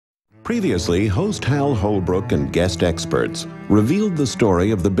Previously, host Hal Holbrook and guest experts revealed the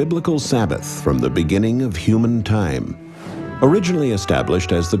story of the biblical Sabbath from the beginning of human time. Originally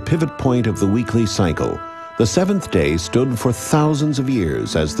established as the pivot point of the weekly cycle, the seventh day stood for thousands of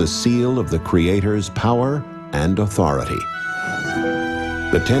years as the seal of the Creator's power and authority.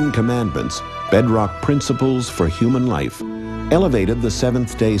 The Ten Commandments, bedrock principles for human life, elevated the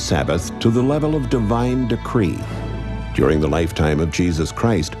seventh-day Sabbath to the level of divine decree. During the lifetime of Jesus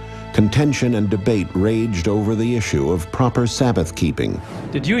Christ, contention and debate raged over the issue of proper Sabbath keeping.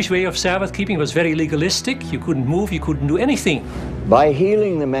 The Jewish way of Sabbath keeping was very legalistic. You couldn't move, you couldn't do anything. By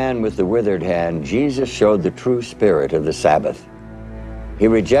healing the man with the withered hand, Jesus showed the true spirit of the Sabbath. He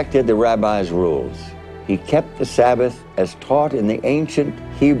rejected the rabbis' rules. He kept the Sabbath as taught in the ancient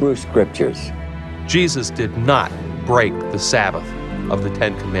Hebrew scriptures. Jesus did not break the Sabbath of the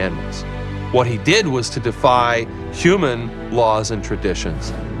Ten Commandments. What he did was to defy human laws and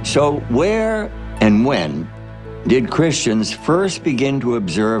traditions. So where and when did Christians first begin to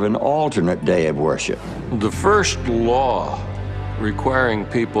observe an alternate day of worship? The first law requiring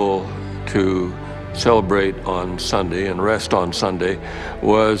people to celebrate on Sunday and rest on Sunday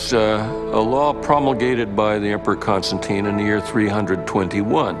was a law promulgated by the Emperor Constantine in the year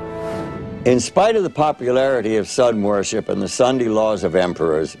 321. In spite of the popularity of sun worship and the Sunday laws of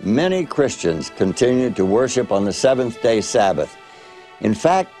emperors, many Christians continued to worship on the seventh-day Sabbath. In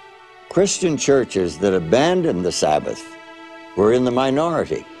fact, Christian churches that abandoned the Sabbath were in the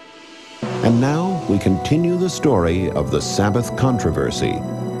minority. And now we continue the story of the Sabbath controversy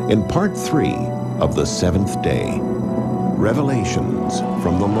in part 3 of the seventh day. Revelations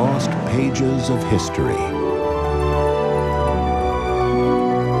from the lost pages of history.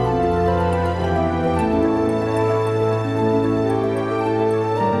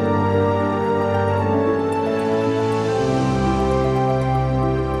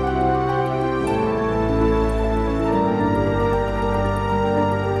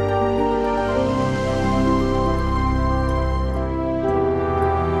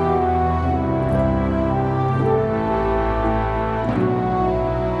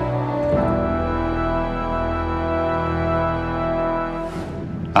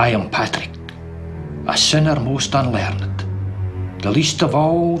 I am Patrick, a sinner most unlearned, the least of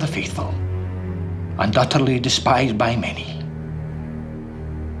all the faithful, and utterly despised by many.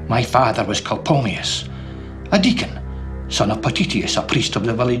 My father was Calpomius, a deacon, son of Potitius, a priest of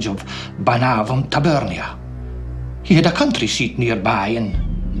the village of Banavum, Tabernia. He had a country seat nearby,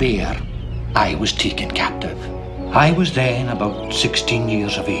 and there I was taken captive. I was then about 16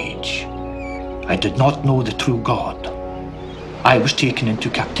 years of age. I did not know the true God. I was taken into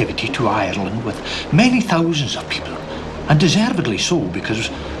captivity to Ireland with many thousands of people, and deservedly so,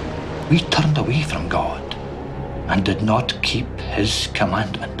 because we turned away from God and did not keep His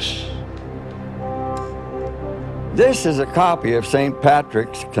commandments. This is a copy of St.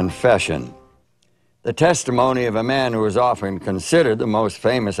 Patrick's Confession, the testimony of a man who is often considered the most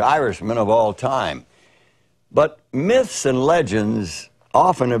famous Irishman of all time. But myths and legends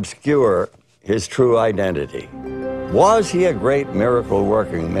often obscure his true identity. Was he a great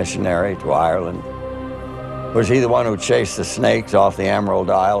miracle-working missionary to Ireland? Was he the one who chased the snakes off the Emerald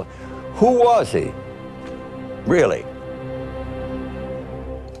Isle? Who was he, really?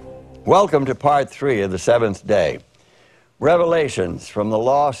 Welcome to part 3 of the seventh day, Revelations from the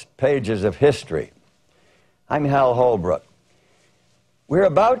lost pages of history. I'm Hal Holbrook. We're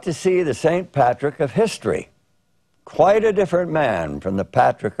about to see the St. Patrick of history, quite a different man from the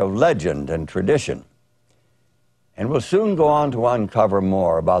Patrick of legend and tradition. And we'll soon go on to uncover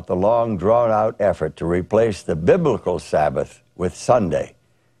more about the long drawn-out effort to replace the biblical Sabbath with Sunday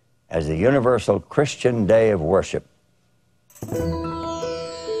as the universal Christian day of worship.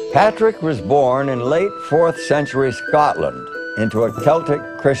 Patrick was born in late 4th century Scotland into a Celtic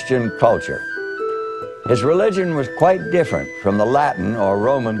Christian culture. His religion was quite different from the Latin or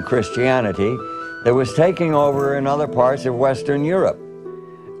Roman Christianity that was taking over in other parts of Western Europe.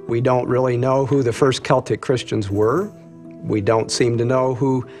 We don't really know who the first Celtic Christians were. We don't seem to know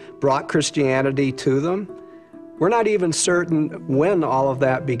who brought Christianity to them. We're not even certain when all of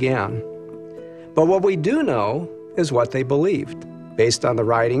that began. But what we do know is what they believed, based on the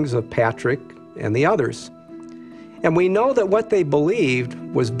writings of Patrick and the others. And we know that what they believed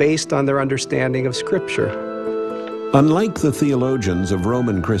was based on their understanding of Scripture. Unlike the theologians of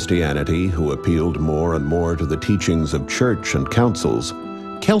Roman Christianity, who appealed more and more to the teachings of church and councils,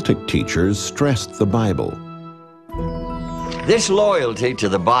 Celtic teachers stressed the Bible. This loyalty to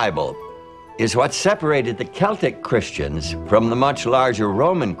the Bible is what separated the Celtic Christians from the much larger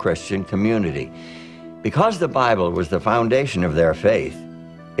Roman Christian community. Because the Bible was the foundation of their faith,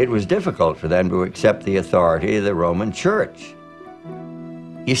 it was difficult for them to accept the authority of the Roman Church.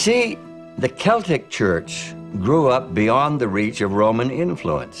 You see, the Celtic Church grew up beyond the reach of Roman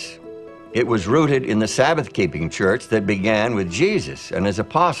influence. It was rooted in the Sabbath-keeping church that began with Jesus and his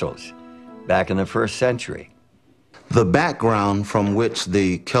apostles back in the first century. The background from which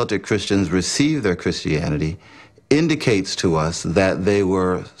the Celtic Christians received their Christianity indicates to us that they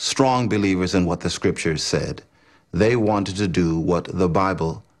were strong believers in what the Scriptures said. They wanted to do what the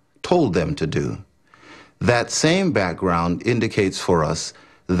Bible told them to do. That same background indicates for us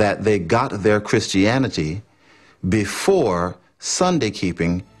that they got their Christianity before Sunday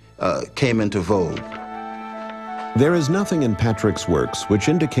keeping came into vogue. There is nothing in Patrick's works which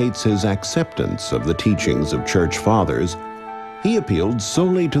indicates his acceptance of the teachings of church fathers. He appealed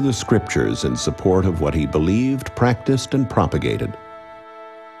solely to the Scriptures in support of what he believed, practiced, and propagated.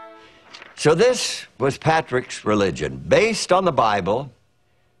 So this was Patrick's religion, based on the Bible,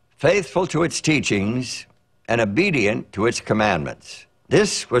 faithful to its teachings, and obedient to its commandments.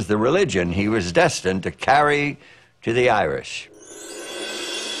 This was the religion he was destined to carry to the Irish.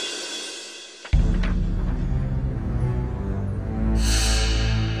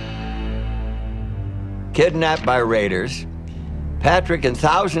 Kidnapped by raiders, Patrick and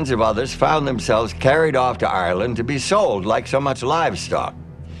thousands of others found themselves carried off to Ireland to be sold like so much livestock.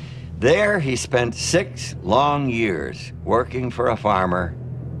 There he spent 6 long years working for a farmer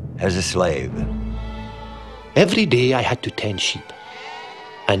as a slave. Every day I had to tend sheep,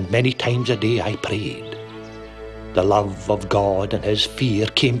 and many times a day I prayed. The love of God and his fear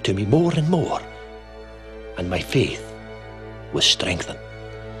came to me more and more, and my faith was strengthened.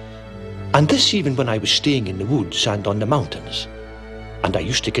 And this even when I was staying in the woods and on the mountains. And I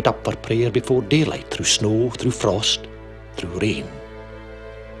used to get up for prayer before daylight, through snow, through frost, through rain.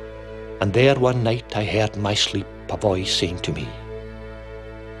 And there one night I heard in my sleep a voice saying to me,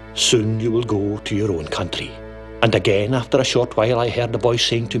 "Soon you will go to your own country." And again after a short while I heard a voice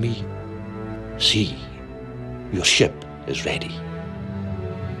saying to me, "See, your ship is ready."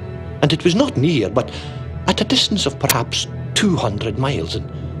 And it was not near, but at a distance of perhaps 200 miles, and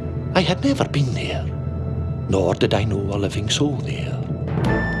I had never been there, nor did I know a living soul there.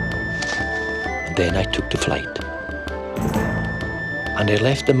 And then I took to flight, and I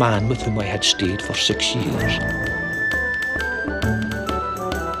left the man with whom I had stayed for 6 years.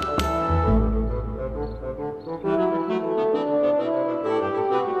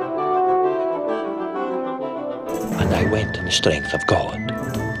 And I went in the strength of God,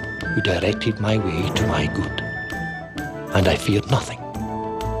 who directed my way to my good, and I feared nothing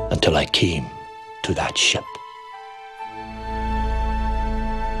until I came to that ship.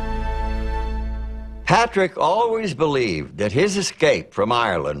 Patrick always believed that his escape from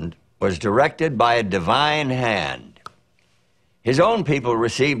Ireland was directed by a divine hand. His own people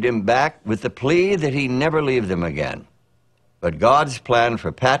received him back with the plea that he never leave them again. But God's plan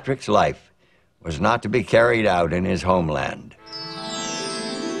for Patrick's life was not to be carried out in his homeland.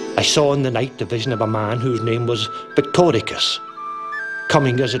 I saw in the night the vision of a man whose name was Victoricus,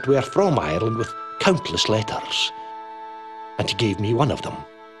 coming as it were from Ireland with countless letters, and he gave me one of them.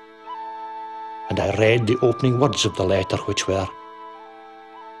 And I read the opening words of the letter, which were,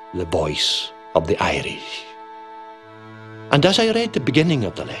 "The voice of the Irish." And as I read the beginning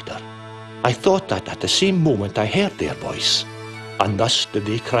of the letter, I thought that at the same moment I heard their voice, and thus did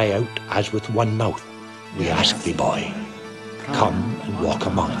they cry out as with one mouth, "We ask thee, boy, come and walk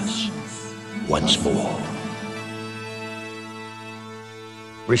among us once more."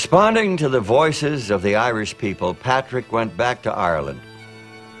 Responding to the voices of the Irish people, Patrick went back to Ireland.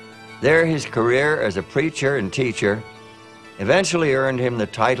 There his career as a preacher and teacher eventually earned him the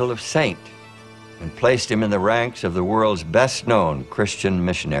title of saint and placed him in the ranks of the world's best-known Christian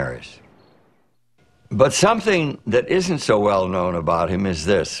missionaries. But something that isn't so well known about him is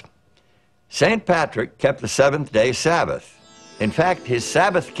this. St. Patrick kept the seventh-day Sabbath. In fact, his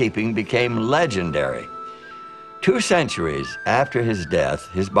Sabbath keeping became legendary. 2 centuries after his death,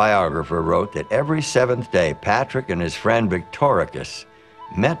 his biographer wrote that every 7th day, Patrick and his friend Victoricus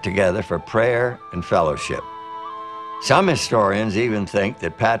met together for prayer and fellowship. Some historians even think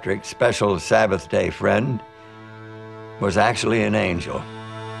that Patrick's special Sabbath day friend was actually an angel.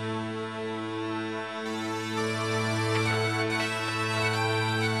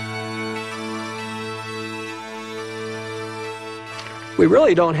 We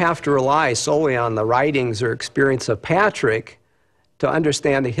really don't have to rely solely on the writings or experience of Patrick to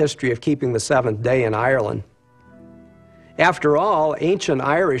understand the history of keeping the 7th day in Ireland. After all, ancient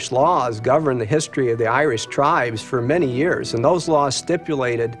Irish laws governed the history of the Irish tribes for many years, and those laws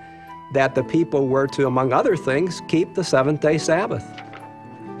stipulated that the people were to, among other things, keep the 7th day Sabbath.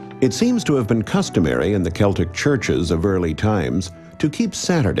 It seems to have been customary in the Celtic churches of early times to keep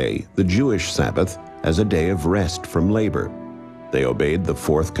Saturday, the Jewish Sabbath, as a day of rest from labor. They obeyed the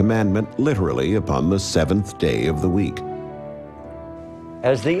fourth commandment literally upon the seventh day of the week.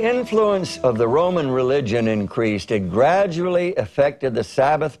 As the influence of the Roman religion increased, it gradually affected the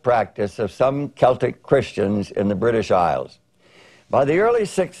Sabbath practice of some Celtic Christians in the British Isles. By the early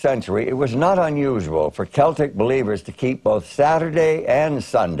 6th century, it was not unusual for Celtic believers to keep both Saturday and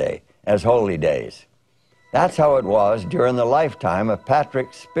Sunday as holy days. That's how it was during the lifetime of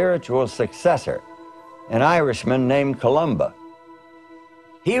Patrick's spiritual successor, an Irishman named Columba.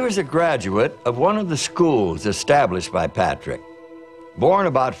 He was a graduate of one of the schools established by Patrick. Born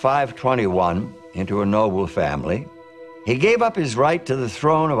about 521 into a noble family, he gave up his right to the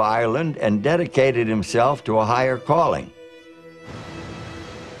throne of Ireland and dedicated himself to a higher calling.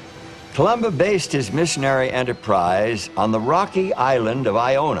 Columba based his missionary enterprise on the rocky island of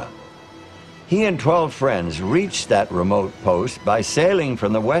Iona. He and 12 friends reached that remote post by sailing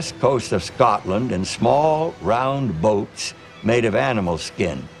from the west coast of Scotland in small, round boats made of animal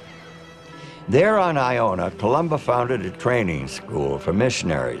skin. There on Iona, Columba founded a training school for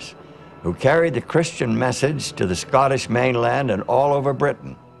missionaries who carried the Christian message to the Scottish mainland and all over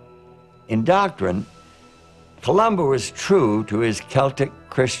Britain. In doctrine, Columba was true to his Celtic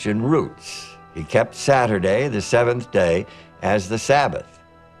Christian roots. He kept Saturday, the seventh day, as the Sabbath,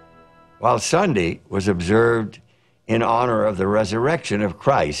 while Sunday was observed in honor of the resurrection of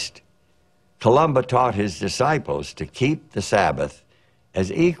Christ. Columba taught his disciples to keep the Sabbath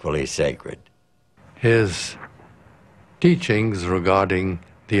as equally sacred. His teachings regarding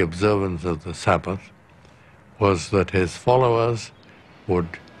the observance of the Sabbath was that his followers would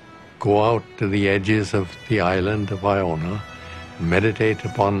go out to the edges of the island of Iona, meditate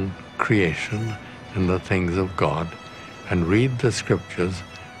upon creation and the things of God, and read the scriptures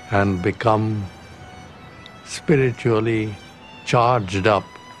and become spiritually charged up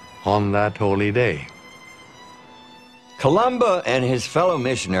on that holy day. Columba and his fellow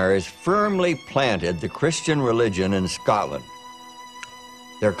missionaries firmly planted the Christian religion in Scotland.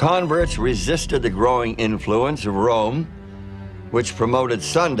 Their converts resisted the growing influence of Rome, which promoted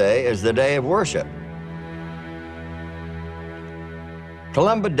Sunday as the day of worship.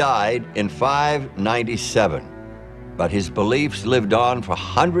 Columba died in 597, but his beliefs lived on for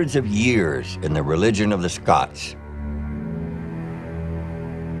hundreds of years in the religion of the Scots.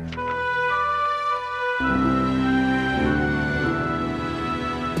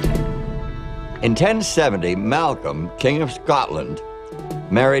 In 1070, Malcolm, King of Scotland,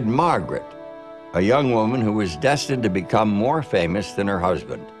 married Margaret, a young woman who was destined to become more famous than her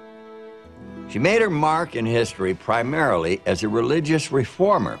husband. She made her mark in history primarily as a religious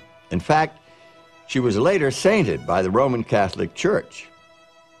reformer. In fact, she was later sainted by the Roman Catholic Church.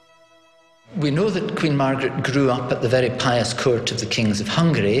 We know that Queen Margaret grew up at the very pious court of the kings of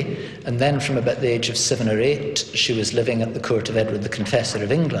Hungary, and then from about the age of 7 or 8, she was living at the court of Edward the Confessor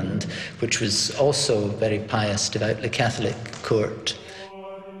of England, which was also a very pious, devoutly Catholic court.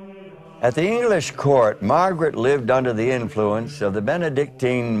 At the English court, Margaret lived under the influence of the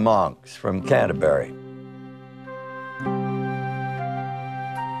Benedictine monks from Canterbury.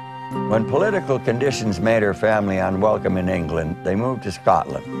 When political conditions made her family unwelcome in England, they moved to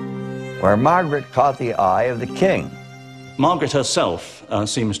Scotland, where Margaret caught the eye of the king. Margaret herself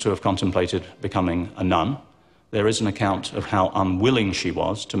seems to have contemplated becoming a nun. There is an account of how unwilling she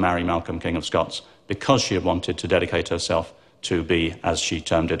was to marry Malcolm, King of Scots, because she had wanted to dedicate herself to be, as she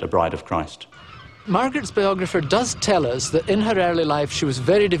termed it, a bride of Christ. Margaret's biographer does tell us that in her early life she was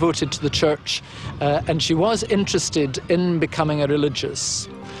very devoted to the church and she was interested in becoming a religious.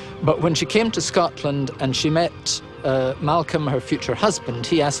 But when she came to Scotland and she met Malcolm, her future husband,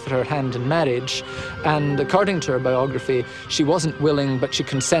 he asked for her hand in marriage, and according to her biography, she wasn't willing, but she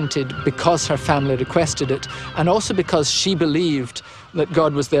consented because her family requested it, and also because she believed that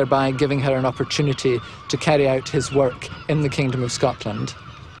God was thereby giving her an opportunity to carry out his work in the Kingdom of Scotland.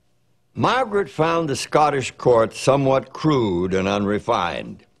 Margaret found the Scottish court somewhat crude and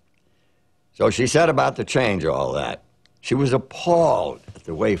unrefined, so she set about to change all that. She was appalled at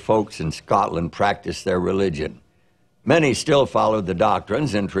the way folks in Scotland practiced their religion. Many still followed the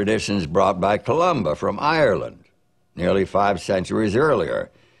doctrines and traditions brought by Columba from Ireland, nearly 5 centuries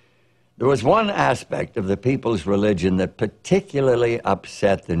earlier. There was one aspect of the people's religion that particularly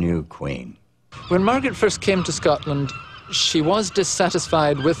upset the new queen. When Margaret first came to Scotland, she was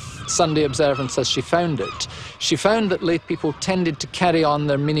dissatisfied with Sunday observance as she found it. She found that lay people tended to carry on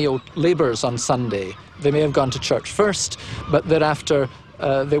their menial labours on Sunday. They may have gone to church first, but thereafter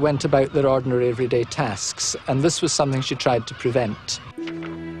they went about their ordinary everyday tasks, and this was something she tried to prevent.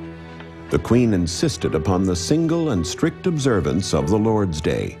 the Queen insisted upon the single and strict observance of the Lord's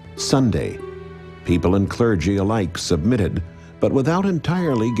Day, Sunday. People and clergy alike submitted, but without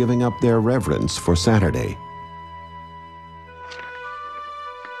entirely giving up their reverence for Saturday.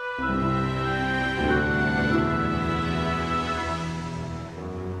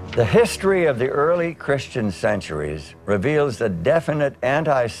 The history of the early Christian centuries reveals a definite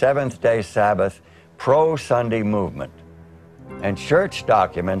anti-Seventh-day Sabbath, pro-Sunday movement. And church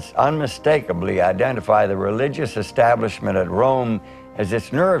documents unmistakably identify the religious establishment at Rome as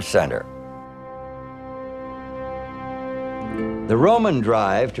its nerve center. The Roman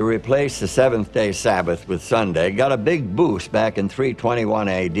drive to replace the seventh-day Sabbath with Sunday got a big boost back in 321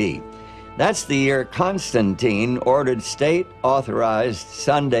 AD. That's the year Constantine ordered state-authorized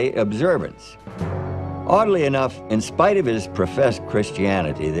Sunday observance. Oddly enough, in spite of his professed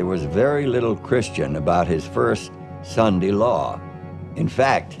Christianity, there was very little Christian about his first Sunday law. In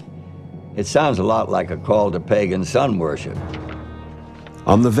fact, it sounds a lot like a call to pagan sun worship.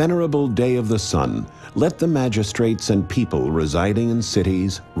 On the venerable day of the sun, let the magistrates and people residing in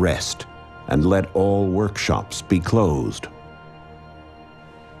cities rest, and let all workshops be closed.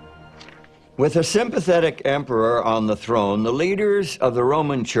 With a sympathetic emperor on the throne, the leaders of the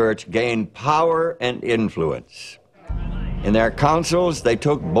Roman Church gained power and influence. In their councils, they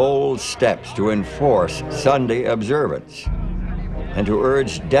took bold steps to enforce Sunday observance and to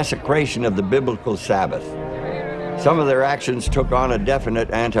urge desecration of the biblical Sabbath. Some of their actions took on a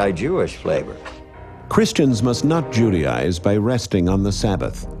definite anti-Jewish flavor. Christians must not Judaize by resting on the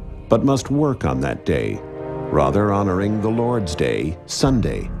Sabbath, but must work on that day, rather honoring the Lord's Day,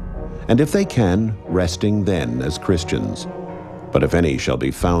 Sunday, and if they can, resting then as Christians. But if any shall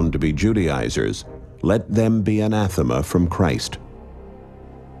be found to be Judaizers, let them be anathema from Christ.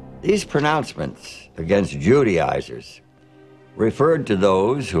 These pronouncements against Judaizers referred to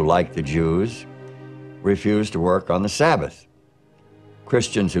those who, like the Jews, refused to work on the Sabbath.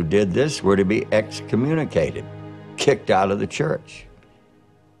 Christians who did this were to be excommunicated, kicked out of the church.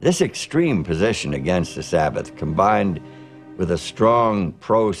 This extreme position against the Sabbath, combined with a strong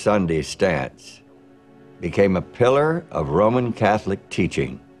pro-Sunday stance, became a pillar of Roman Catholic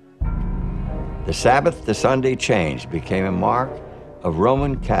teaching. The Sabbath to Sunday change became a mark of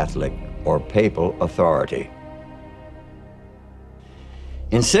Roman Catholic or papal authority.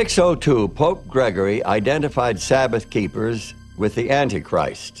 In 602, Pope Gregory identified Sabbath keepers with the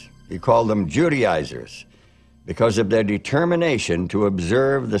Antichrist. He called them Judaizers because of their determination to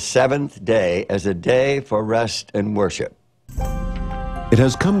observe the seventh day as a day for rest and worship. It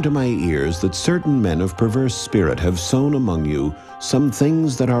has come to my ears that certain men of perverse spirit have sown among you some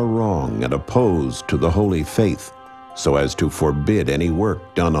things that are wrong and opposed to the holy faith, so as to forbid any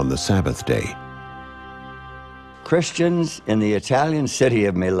work done on the Sabbath day. Christians in the Italian city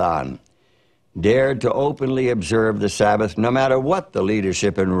of Milan dared to openly observe the Sabbath no matter what the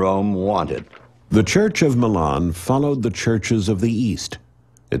leadership in Rome wanted. The Church of Milan followed the churches of the East.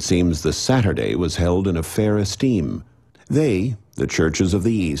 It seems the Saturday was held in a fair esteem. They, the churches of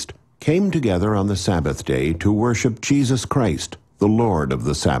the East, came together on the Sabbath day to worship Jesus Christ, the Lord of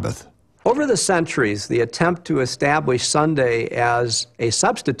the Sabbath. Over the centuries, the attempt to establish Sunday as a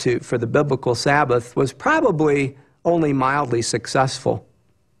substitute for the biblical Sabbath was probably only mildly successful.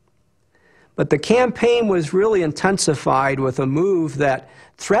 But the campaign was really intensified with a move that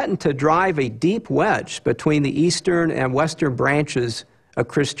threatened to drive a deep wedge between the eastern and western branches of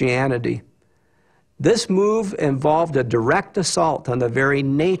Christianity. This move involved a direct assault on the very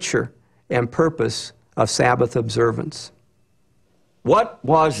nature and purpose of Sabbath observance. What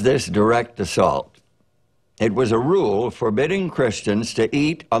was this direct assault? It was a rule forbidding Christians to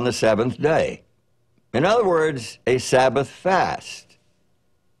eat on the seventh day. In other words, a Sabbath fast.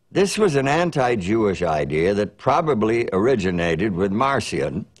 This was an anti-Jewish idea that probably originated with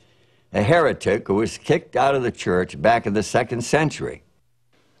Marcion, a heretic who was kicked out of the church back in the 2nd century.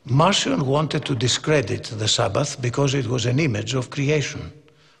 Marcion wanted to discredit the Sabbath because it was an image of creation.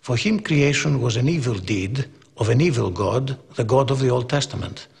 For him, creation was an evil deed of an evil God, the God of the Old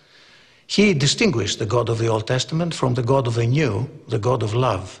Testament. He distinguished the God of the Old Testament from the God of the New, the God of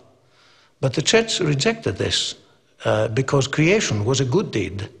love. But the church rejected this because creation was a good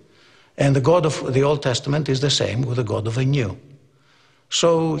deed, and the God of the Old Testament is the same with the God of the New.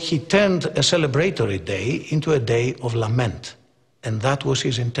 So he turned a celebratory day into a day of lament, and that was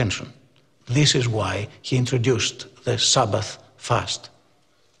his intention. This is why he introduced the Sabbath fast.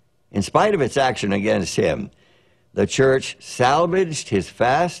 In spite of its action against him, the church salvaged his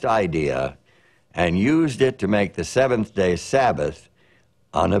fast idea and used it to make the seventh-day Sabbath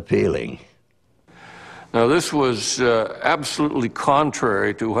unappealing. Now, this was absolutely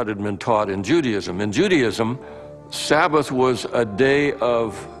contrary to what had been taught in Judaism. In Judaism, Sabbath was a day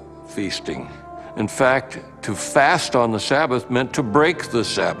of feasting. In fact, to fast on the Sabbath meant to break the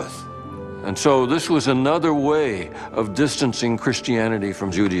Sabbath. And so this was another way of distancing Christianity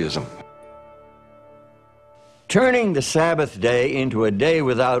from Judaism. Turning the Sabbath day into a day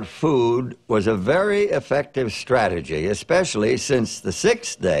without food was a very effective strategy, especially since the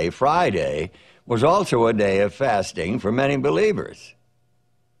sixth day, Friday, was also a day of fasting for many believers.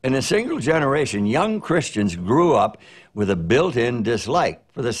 In a single generation, young Christians grew up with a built-in dislike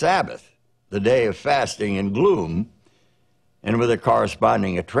for the Sabbath, the day of fasting and gloom, and with a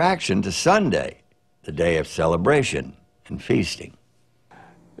corresponding attraction to Sunday, the day of celebration and feasting.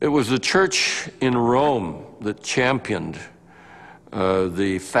 It was the church in Rome that championed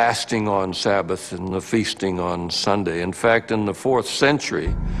the fasting on Sabbath and the feasting on Sunday. In fact, in the 4th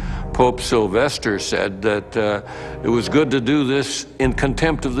century, Pope Sylvester said that it was good to do this in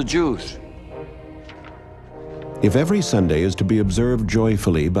contempt of the Jews. If every Sunday is to be observed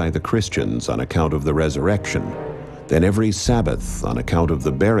joyfully by the Christians on account of the resurrection, then every Sabbath on account of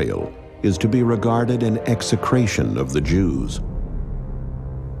the burial is to be regarded in execration of the Jews.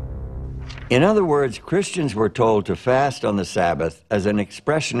 In other words, Christians were told to fast on the Sabbath as an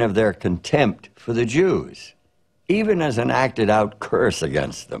expression of their contempt for the Jews, even as an acted-out curse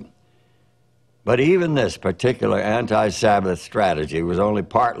against them. But even this particular anti-Sabbath strategy was only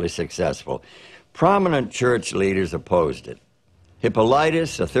partly successful. Prominent church leaders opposed it.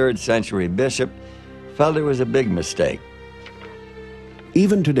 Hippolytus, a 3rd century bishop, felt it was a big mistake.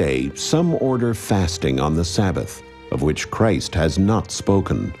 Even today, some order fasting on the Sabbath, of which Christ has not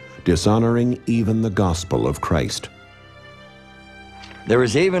spoken, dishonoring even the gospel of Christ. There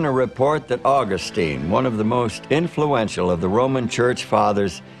is even a report that Augustine, one of the most influential of the Roman Church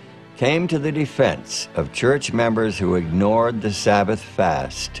Fathers, came to the defense of church members who ignored the Sabbath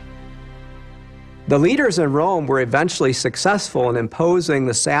fast. The leaders in Rome were eventually successful in imposing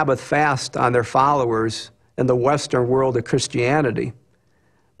the Sabbath fast on their followers in the Western world of Christianity.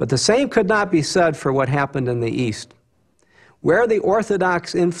 But the same could not be said for what happened in the East. Where the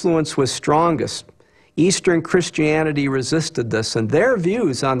Orthodox influence was strongest, Eastern Christianity resisted this, and their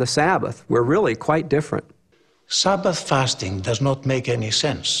views on the Sabbath were really quite different. Sabbath fasting does not make any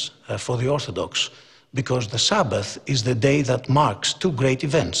sense for the Orthodox, because the Sabbath is the day that marks two great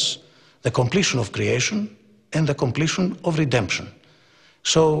events, the completion of creation and the completion of redemption.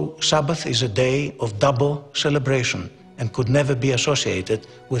 So Sabbath is a day of double celebration and could never be associated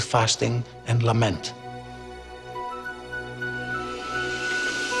with fasting and lament.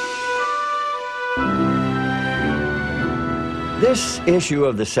 This issue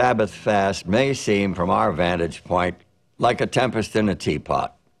of the Sabbath fast may seem, from our vantage point, like a tempest in a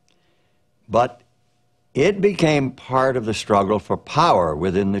teapot. But it became part of the struggle for power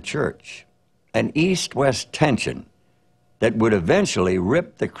within the church, an east-west tension that would eventually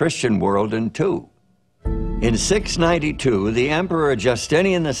rip the Christian world in two. In 692, the Emperor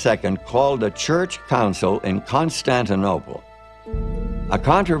Justinian II called a church council in Constantinople. A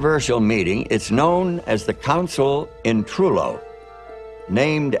controversial meeting, it's known as the Council in Trullo,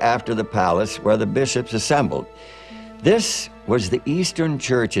 named after the palace where the bishops assembled. This was the Eastern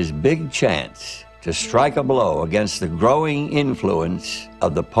Church's big chance to strike a blow against the growing influence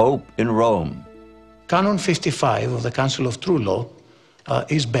of the Pope in Rome. Canon 55 of the Council of Trullo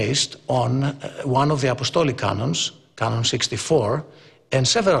is based on one of the apostolic canons, Canon 64, and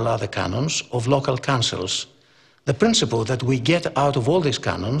several other canons of local councils. The principle that we get out of all these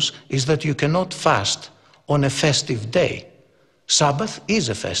canons is that you cannot fast on a festive day. Sabbath is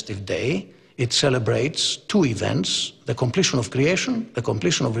a festive day. It celebrates two events, the completion of creation, the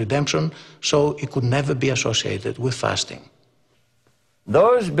completion of redemption, so it could never be associated with fasting.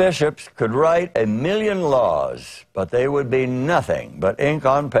 Those bishops could write 1,000,000 laws, but they would be nothing but ink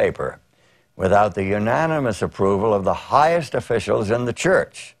on paper without the unanimous approval of the highest officials in the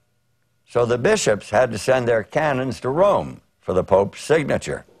church. So the bishops had to send their canons to Rome for the Pope's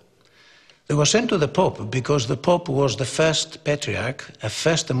signature. They were sent to the Pope because the Pope was the first patriarch, a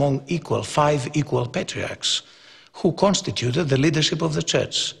first among 5 equal patriarchs, who constituted the leadership of the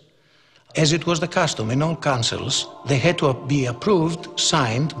church. As it was the custom in all councils, they had to be approved,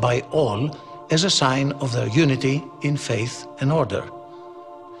 signed by all, as a sign of their unity in faith and order.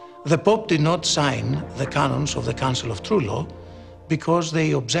 The Pope did not sign the canons of the Council of Trullo because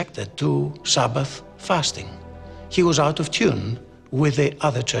they objected to Sabbath fasting. He was out of tune with the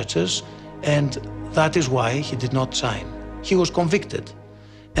other churches, and that is why he did not sign. He was convicted,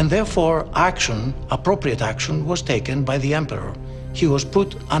 and therefore action, appropriate action, was taken by the emperor. He was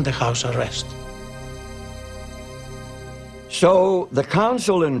put under house arrest. So the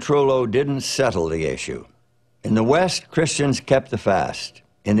council in Trullo didn't settle the issue. In the West, Christians kept the fast.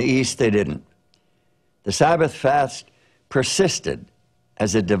 In the East, they didn't. The Sabbath fast persisted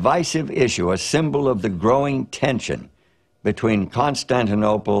as a divisive issue, a symbol of the growing tension between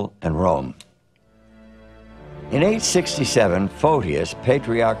Constantinople and Rome. In 867, Photius,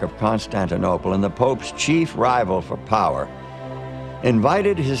 Patriarch of Constantinople and the Pope's chief rival for power,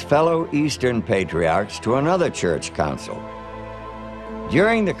 invited his fellow Eastern patriarchs to another church council.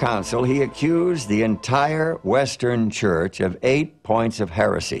 During the council, he accused the entire Western Church of 8 points of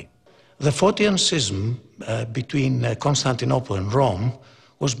heresy. The Photian schism between Constantinople and Rome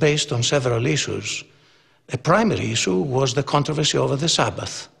was based on several issues. A primary issue was the controversy over the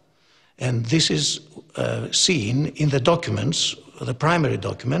Sabbath. And this is seen in the documents, the primary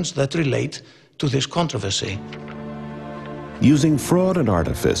documents that relate to this controversy. Using fraud and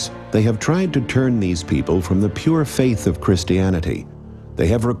artifice, they have tried to turn these people from the pure faith of Christianity. They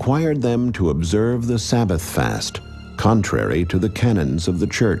have required them to observe the Sabbath fast, contrary to the canons of the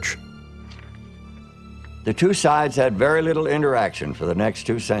Church. The two sides had very little interaction for the next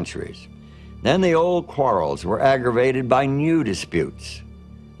 2 centuries. Then the old quarrels were aggravated by new disputes.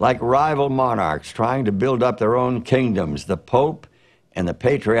 Like rival monarchs trying to build up their own kingdoms, the Pope and the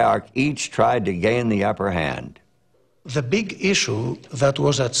Patriarch each tried to gain the upper hand. The big issue that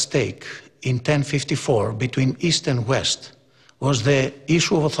was at stake in 1054 between East and West was the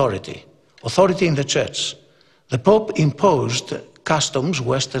issue of authority, authority in the Church. The Pope imposed customs,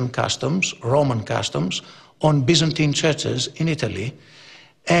 Western customs, Roman customs, on Byzantine churches in Italy.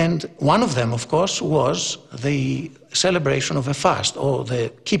 And one of them, of course, was the celebration of a fast, or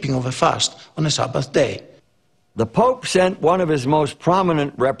the keeping of a fast on a Sabbath day. The Pope sent one of his most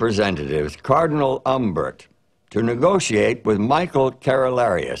prominent representatives, Cardinal Umbert, to negotiate with Michael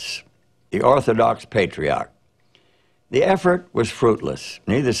Carolarius, the Orthodox Patriarch. The effort was fruitless.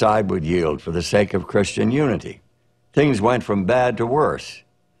 Neither side would yield for the sake of Christian unity. Things went from bad to worse.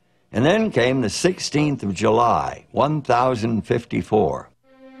 And then came the 16th of July, 1054.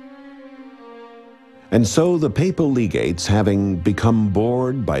 And so the papal legates, having become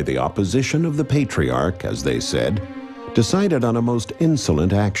bored by the opposition of the Patriarch, as they said, decided on a most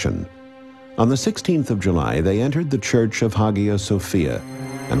insolent action. On the 16th of July, they entered the church of Hagia Sophia,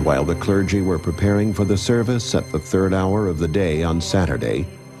 and while the clergy were preparing for the service at the 3rd hour of the day on Saturday,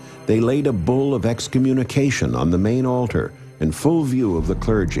 they laid a bull of excommunication on the main altar in full view of the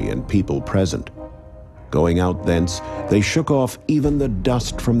clergy and people present. Going out thence, they shook off even the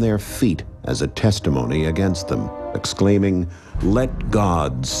dust from their feet as a testimony against them, exclaiming, "Let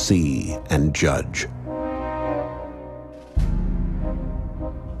God see and judge."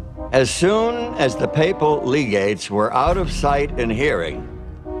 As soon as the papal legates were out of sight and hearing,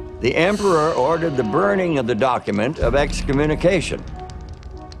 the emperor ordered the burning of the document of excommunication.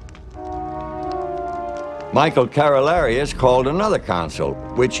 Michael Carolarius called another council,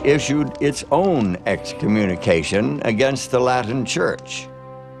 which issued its own excommunication against the Latin Church.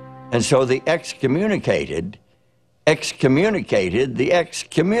 And so the excommunicated excommunicated the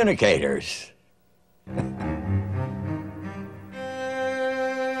excommunicators.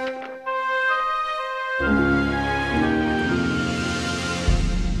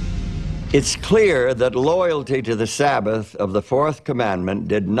 It's clear that loyalty to the Sabbath of the 4th commandment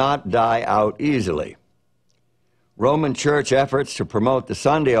did not die out easily. Roman Church efforts to promote the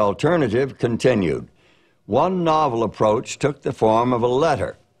Sunday alternative continued. One novel approach took the form of a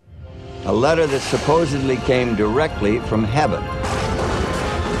letter that supposedly came directly from heaven.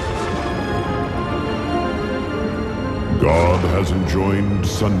 God has enjoined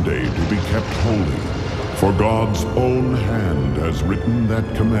Sunday to be kept holy, for God's own hand has written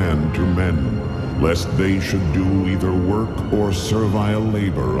that command to men, lest they should do either work or servile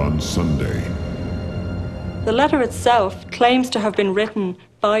labor on Sunday. The letter itself claims to have been written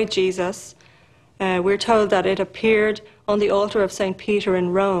by Jesus. We're told that it appeared on the altar of St. Peter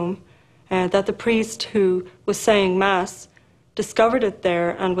in Rome, that the priest who was saying Mass discovered it there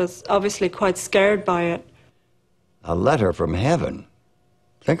and was obviously quite scared by it. A letter from heaven.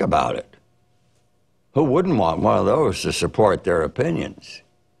 Think about it. Who wouldn't want one of those to support their opinions?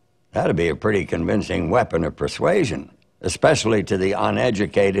 That'd be a pretty convincing weapon of persuasion, especially to the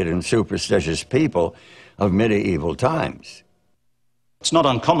uneducated and superstitious people of medieval times. It's not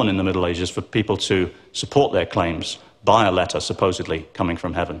uncommon in the Middle Ages for people to support their claims by a letter supposedly coming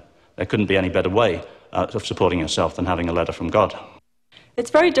from heaven. There couldn't be any better way of supporting yourself than having a letter from God.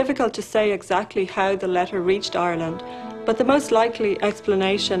 It's very difficult to say exactly how the letter reached Ireland, but the most likely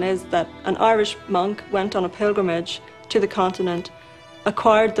explanation is that an Irish monk went on a pilgrimage to the continent,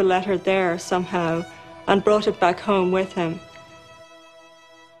 acquired the letter there somehow, and brought it back home with him.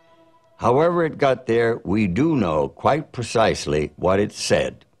 However it got there, we do know quite precisely what it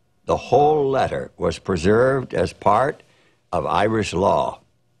said. The whole letter was preserved as part of Irish law.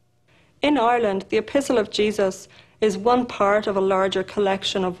 In Ireland, the Epistle of Jesus is one part of a larger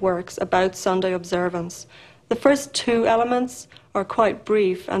collection of works about Sunday observance. The first two elements are quite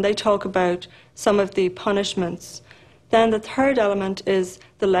brief, and they talk about some of the punishments. Then the third element is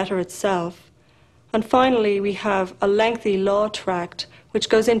the letter itself. And finally, we have a lengthy law tract which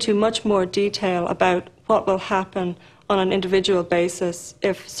goes into much more detail about what will happen on an individual basis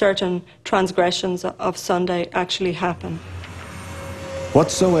if certain transgressions of Sunday actually happen.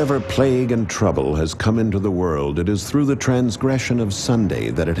 Whatsoever plague and trouble has come into the world, it is through the transgression of Sunday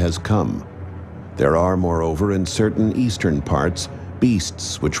that it has come. There are, moreover, in certain eastern parts,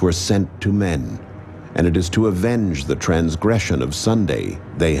 beasts which were sent to men, and it is to avenge the transgression of Sunday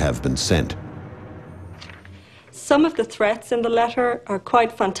they have been sent. Some of the threats in the letter are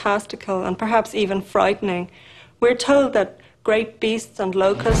quite fantastical and perhaps even frightening. We're told that great beasts and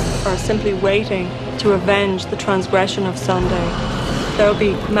locusts are simply waiting to avenge the transgression of Sunday. There will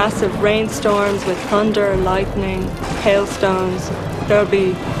be massive rainstorms with thunder, lightning, hailstones. There will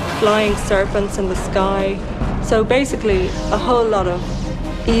be flying serpents in the sky. So basically, a whole lot of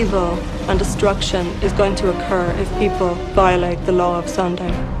evil and destruction is going to occur if people violate the law of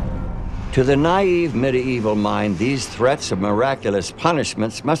Sunday. To the naive medieval mind, these threats of miraculous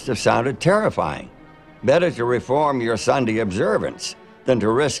punishments must have sounded terrifying. Better to reform your Sunday observance than to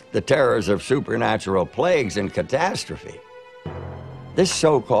risk the terrors of supernatural plagues and catastrophe. This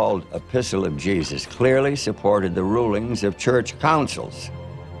so-called Epistle of Jesus clearly supported the rulings of church councils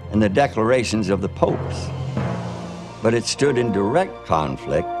and the declarations of the popes. But it stood in direct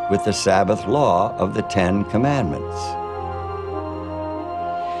conflict with the Sabbath law of the Ten Commandments.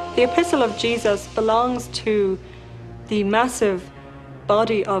 The Epistle of Jesus belongs to the massive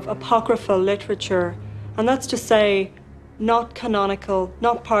body of apocryphal literature, and that's to say, not canonical,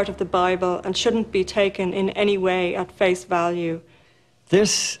 not part of the Bible, and shouldn't be taken in any way at face value.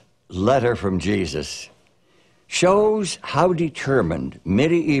 This letter from Jesus shows how determined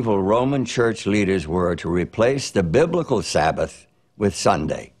medieval Roman church leaders were to replace the biblical Sabbath with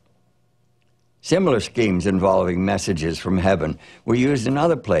Sunday. Similar schemes involving messages from heaven were used in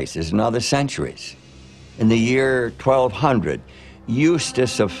other places in other centuries. In the year 1200,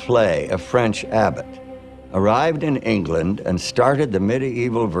 Eustace of Flay, a French abbot, arrived in England and started the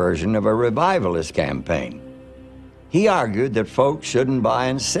medieval version of a revivalist campaign. He argued that folks shouldn't buy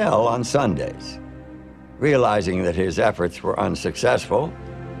and sell on Sundays. Realizing that his efforts were unsuccessful,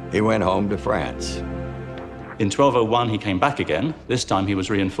 he went home to France. In 1201, he came back again. This time he was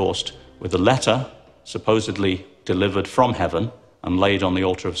reinforced with a letter supposedly delivered from heaven and laid on the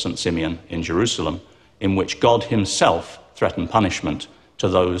altar of St. Simeon in Jerusalem, in which God himself threatened punishment to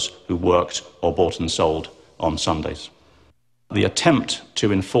those who worked or bought and sold on Sundays. The attempt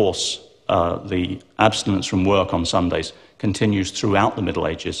to enforce the abstinence from work on Sundays continues throughout the Middle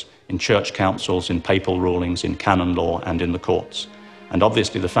Ages in church councils, in papal rulings, in canon law, and in the courts. And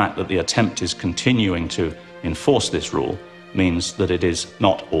obviously the fact that the attempt is continuing to enforce this rule means that it is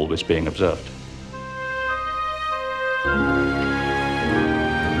not always being observed.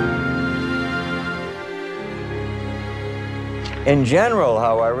 In general,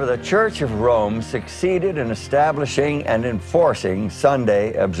 however, the Church of Rome succeeded in establishing and enforcing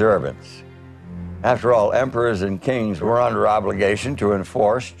Sunday observance. After all, emperors and kings were under obligation to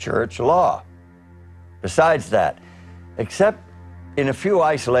enforce church law. Besides that, except in a few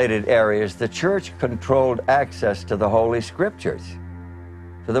isolated areas, the church controlled access to the Holy Scriptures.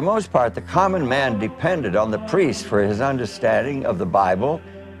 For the most part, the common man depended on the priest for his understanding of the Bible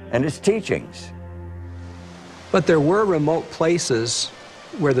and its teachings. But there were remote places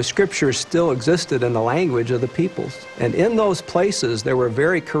where the Scriptures still existed in the language of the peoples. And in those places, there were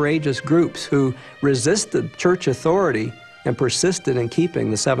very courageous groups who resisted church authority and persisted in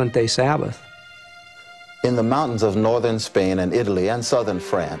keeping the seventh-day Sabbath. In the mountains of northern Spain and Italy and southern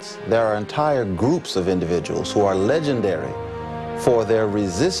France, there are entire groups of individuals who are legendary for their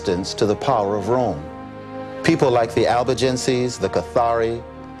resistance to the power of Rome. People like the Albigenses, the Cathari,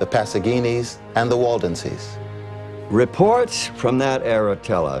 the Passaginis, and the Waldenses. Reports from that era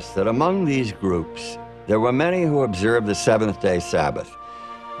tell us that among these groups, there were many who observed the seventh-day Sabbath.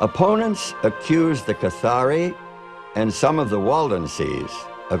 Opponents accused the Cathari and some of the Waldenses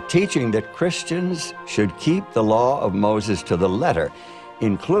of teaching that Christians should keep the law of Moses to the letter,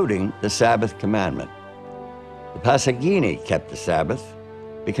 including the Sabbath commandment. The Passagini kept the Sabbath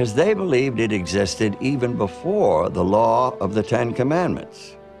because they believed it existed even before the law of the Ten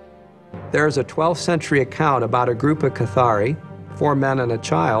Commandments. There is a 12th century account about a group of Cathari, 4 men and a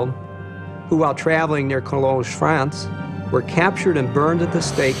child, who while traveling near Cologne, France, were captured and burned at the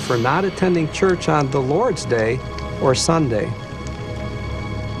stake for not attending church on the Lord's Day or Sunday.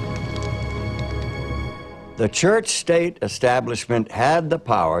 The church-state establishment had the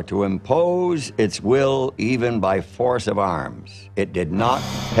power to impose its will even by force of arms. It did not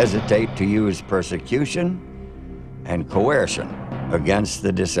hesitate to use persecution and coercion against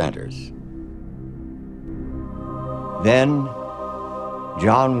the dissenters. Then,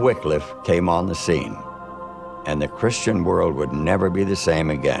 John Wycliffe came on the scene, and the Christian world would never be the same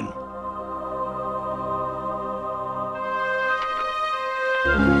again.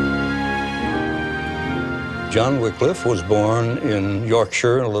 John Wycliffe was born in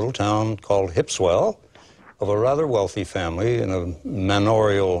Yorkshire in a little town called Hipswell, of a rather wealthy family in a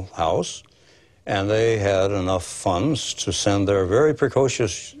manorial house, and they had enough funds to send their very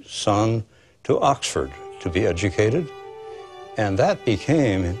precocious son to Oxford to be educated. And that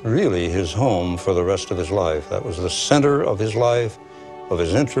became really his home for the rest of his life. That was the center of his life, of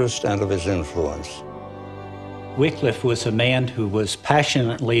his interest, and of his influence. Wycliffe was a man who was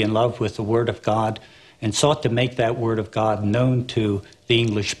passionately in love with the Word of God and sought to make that Word of God known to the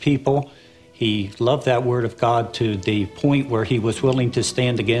English people. He loved that Word of God to the point where he was willing to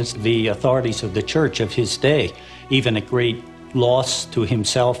stand against the authorities of the church of his day, even at great loss to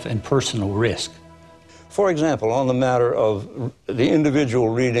himself and personal risk. For example, on the matter of the individual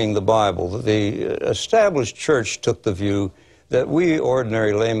reading the Bible, the established church took the view that we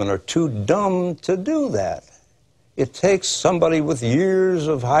ordinary laymen are too dumb to do that. It takes somebody with years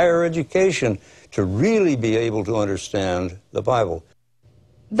of higher education to really be able to understand the Bible.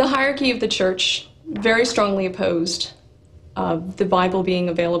 The hierarchy of the church very strongly opposed the Bible being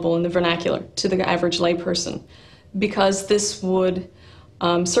available in the vernacular to the average layperson, because this would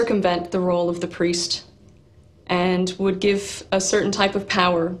circumvent the role of the priest and would give a certain type of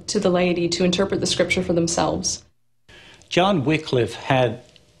power to the laity to interpret the scripture for themselves. John Wycliffe had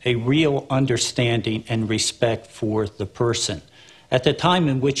a real understanding and respect for the person. At the time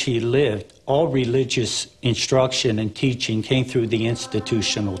in which he lived, all religious instruction and teaching came through the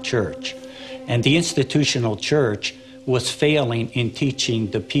institutional church. And the institutional church was failing in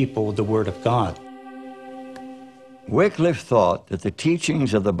teaching the people the Word of God. Wycliffe thought that the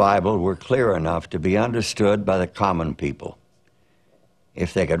teachings of the Bible were clear enough to be understood by the common people.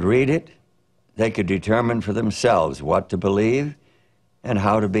 If they could read it, they could determine for themselves what to believe and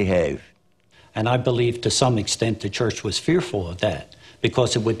how to behave. And I believe to some extent the church was fearful of that,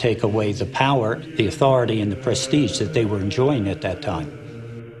 because it would take away the power, the authority, and the prestige that they were enjoying at that time.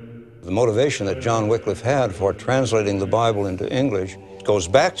 The motivation that John Wycliffe had for translating the Bible into English goes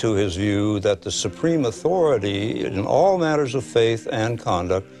back to his view that the supreme authority in all matters of faith and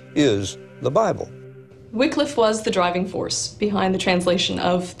conduct is the Bible. Wycliffe was the driving force behind the translation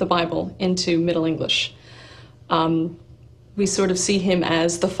of the Bible into Middle English. We sort of see him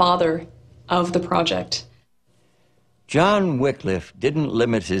as the father of the project. John Wycliffe didn't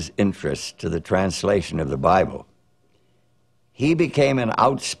limit his interest to the translation of the Bible. He became an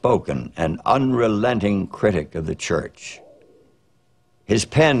outspoken and unrelenting critic of the church. His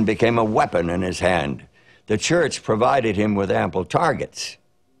pen became a weapon in his hand. The church provided him with ample targets,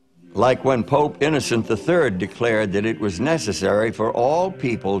 like when Pope Innocent III declared that it was necessary for all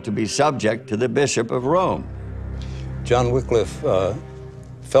people to be subject to the Bishop of Rome. John Wycliffe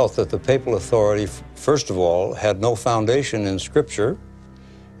felt that the papal authority, first of all, had no foundation in Scripture,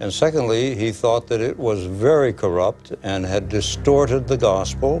 and secondly, he thought that it was very corrupt and had distorted the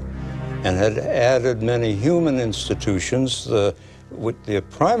gospel and had added many human institutions, with the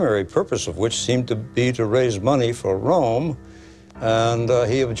primary purpose of which seemed to be to raise money for Rome, and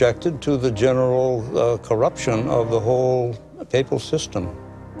he objected to the general corruption of the whole papal system.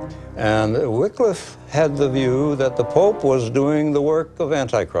 And Wycliffe had the view that the Pope was doing the work of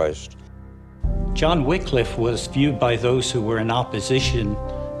Antichrist. John Wycliffe was viewed by those who were in opposition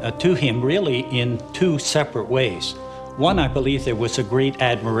to him really in two separate ways. One, I believe there was a great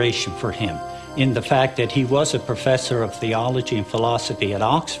admiration for him in the fact that he was a professor of theology and philosophy at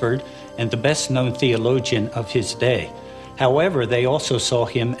Oxford and the best-known theologian of his day. However, they also saw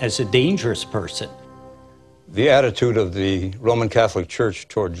him as a dangerous person. The attitude of the Roman Catholic Church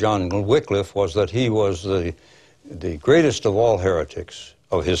toward John Wycliffe was that he was the greatest of all heretics,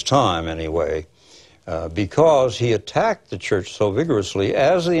 of his time anyway, because he attacked the church so vigorously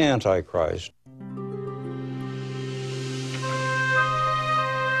as the Antichrist.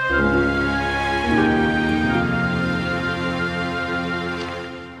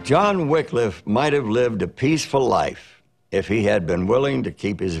 John Wycliffe might have lived a peaceful life if he had been willing to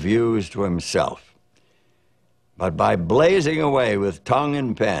keep his views to himself. But by blazing away with tongue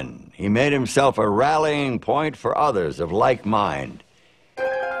and pen, he made himself a rallying point for others of like mind.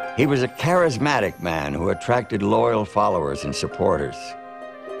 He was a charismatic man who attracted loyal followers and supporters.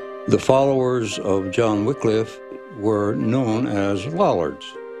 The followers of John Wycliffe were known as Lollards.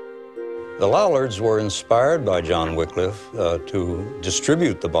 The Lollards were inspired by John Wycliffe to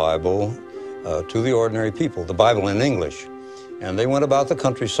distribute the Bible to the ordinary people, the Bible in English. And they went about the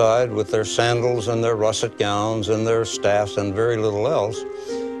countryside with their sandals and their russet gowns and their staffs and very little else,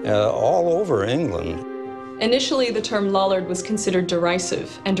 all over England. Initially, the term Lollard was considered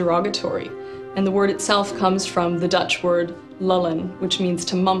derisive and derogatory, and the word itself comes from the Dutch word lullen, which means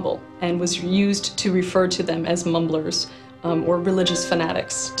to mumble, and was used to refer to them as mumblers or religious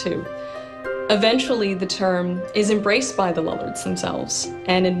fanatics too. Eventually, the term is embraced by the Lollards themselves,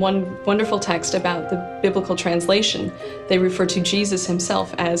 and in one wonderful text about the biblical translation, they refer to Jesus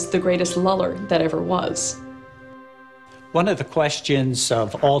himself as the greatest luller that ever was. One of the questions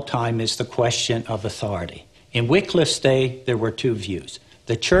of all time is the question of authority. In Wycliffe's day, there were two views.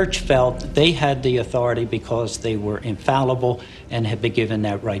 The church felt they had the authority because they were infallible and had been given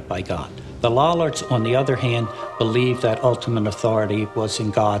that right by God. The Lollards, on the other hand, believed that ultimate authority was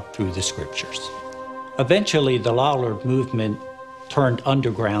in God through the scriptures. Eventually, the Lollard movement turned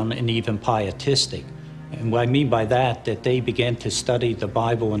underground and even pietistic. And what I mean by that they began to study the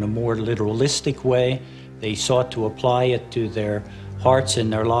Bible in a more literalistic way. They sought to apply it to their hearts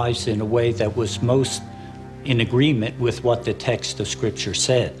and their lives in a way that was most in agreement with what the text of Scripture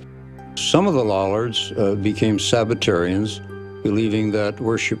said. Some of the Lollards became Sabbatarians, believing that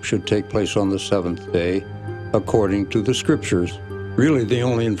worship should take place on the seventh day according to the Scriptures. Really, the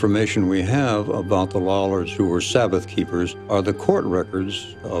only information we have about the Lollards who were Sabbath keepers are the court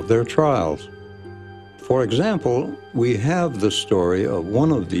records of their trials. For example, we have the story of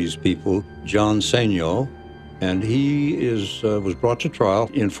one of these people, John Seigneau, and he was brought to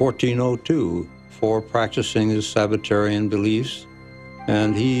trial in 1402 for practicing his Sabbatarian beliefs,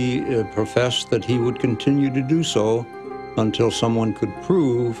 and he professed that he would continue to do so until someone could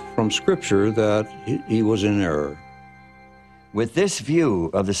prove from Scripture that he was in error. With this view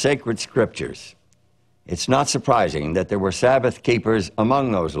of the sacred Scriptures, it's not surprising that there were Sabbath keepers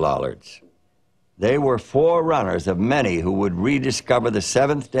among those Lollards. They were forerunners of many who would rediscover the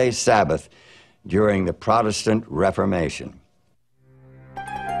seventh-day Sabbath during the Protestant Reformation.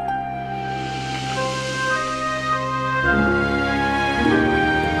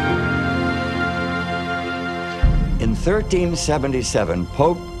 In 1377,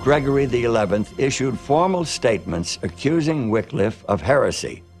 Pope Gregory XI issued formal statements accusing Wycliffe of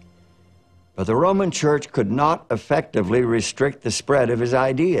heresy. But the Roman Church could not effectively restrict the spread of his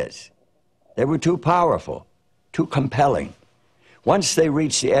ideas. They were too powerful, too compelling. Once they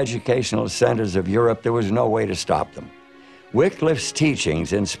reached the educational centers of Europe, there was no way to stop them. Wycliffe's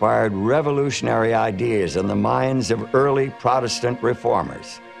teachings inspired revolutionary ideas in the minds of early Protestant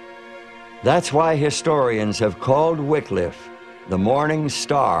reformers. That's why historians have called Wycliffe the morning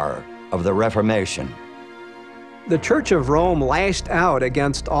star of the Reformation. The Church of Rome lashed out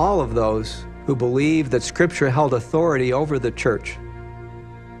against all of those who believed that Scripture held authority over the church.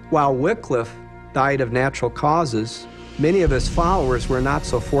 While Wycliffe died of natural causes, many of his followers were not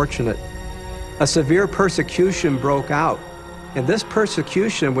so fortunate. A severe persecution broke out, and this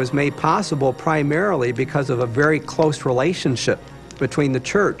persecution was made possible primarily because of a very close relationship between the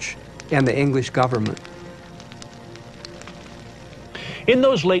church and the English government. In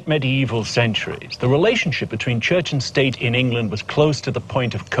those late medieval centuries, the relationship between church and state in England was close to the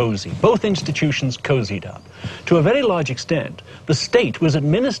point of cozy. Both institutions cozied up. To a very large extent, the state was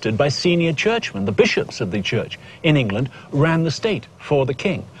administered by senior churchmen. The bishops of the church in England ran the state for the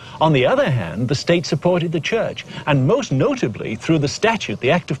king. On the other hand, the state supported the church, and most notably through the statute,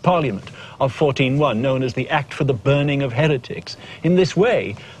 the Act of Parliament of 1401, known as the Act for the Burning of Heretics. In this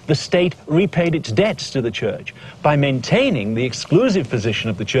way, the state repaid its debts to the church by maintaining the exclusive position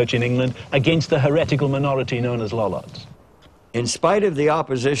of the church in England against the heretical minority known as Lollards. In spite of the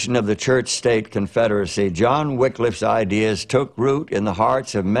opposition of the church-state confederacy, John Wycliffe's ideas took root in the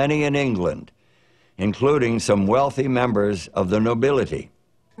hearts of many in England, including some wealthy members of the nobility.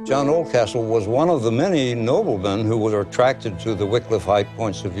 John Oldcastle was one of the many noblemen who were attracted to the Wycliffite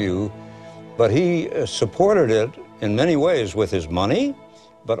points of view, but he supported it in many ways with his money,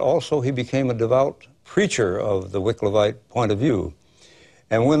 but also he became a devout preacher of the Wycliffite point of view.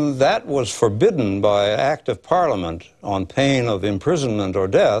 And when that was forbidden by Act of Parliament on pain of imprisonment or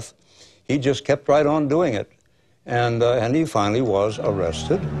death, he just kept right on doing it. And he finally was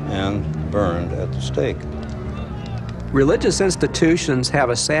arrested and burned at the stake. Religious institutions have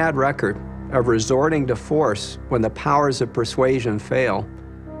a sad record of resorting to force when the powers of persuasion fail.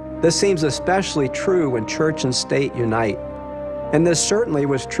 This seems especially true when church and state unite, and this certainly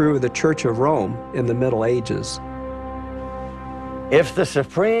was true of the Church of Rome in the Middle Ages. If the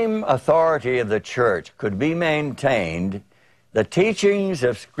supreme authority of the church could be maintained, the teachings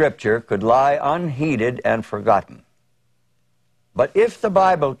of Scripture could lie unheeded and forgotten. But if the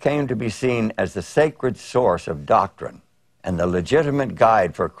Bible came to be seen as the sacred source of doctrine and the legitimate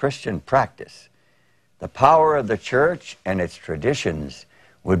guide for Christian practice, the power of the church and its traditions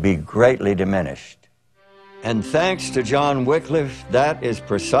would be greatly diminished. And thanks to John Wycliffe, that is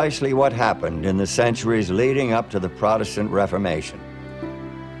precisely what happened in the centuries leading up to the Protestant Reformation.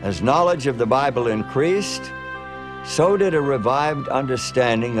 As knowledge of the Bible increased, so did a revived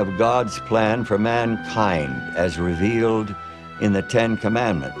understanding of God's plan for mankind as revealed in the Ten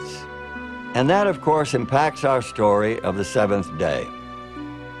Commandments. And that, of course, impacts our story of the seventh day.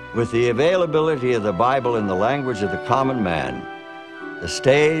 With the availability of the Bible in the language of the common man, the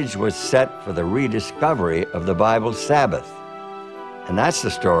stage was set for the rediscovery of the Bible's Sabbath. And that's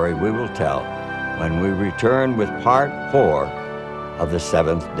the story we will tell when we return with part 4 of the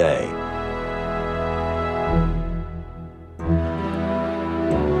seventh day.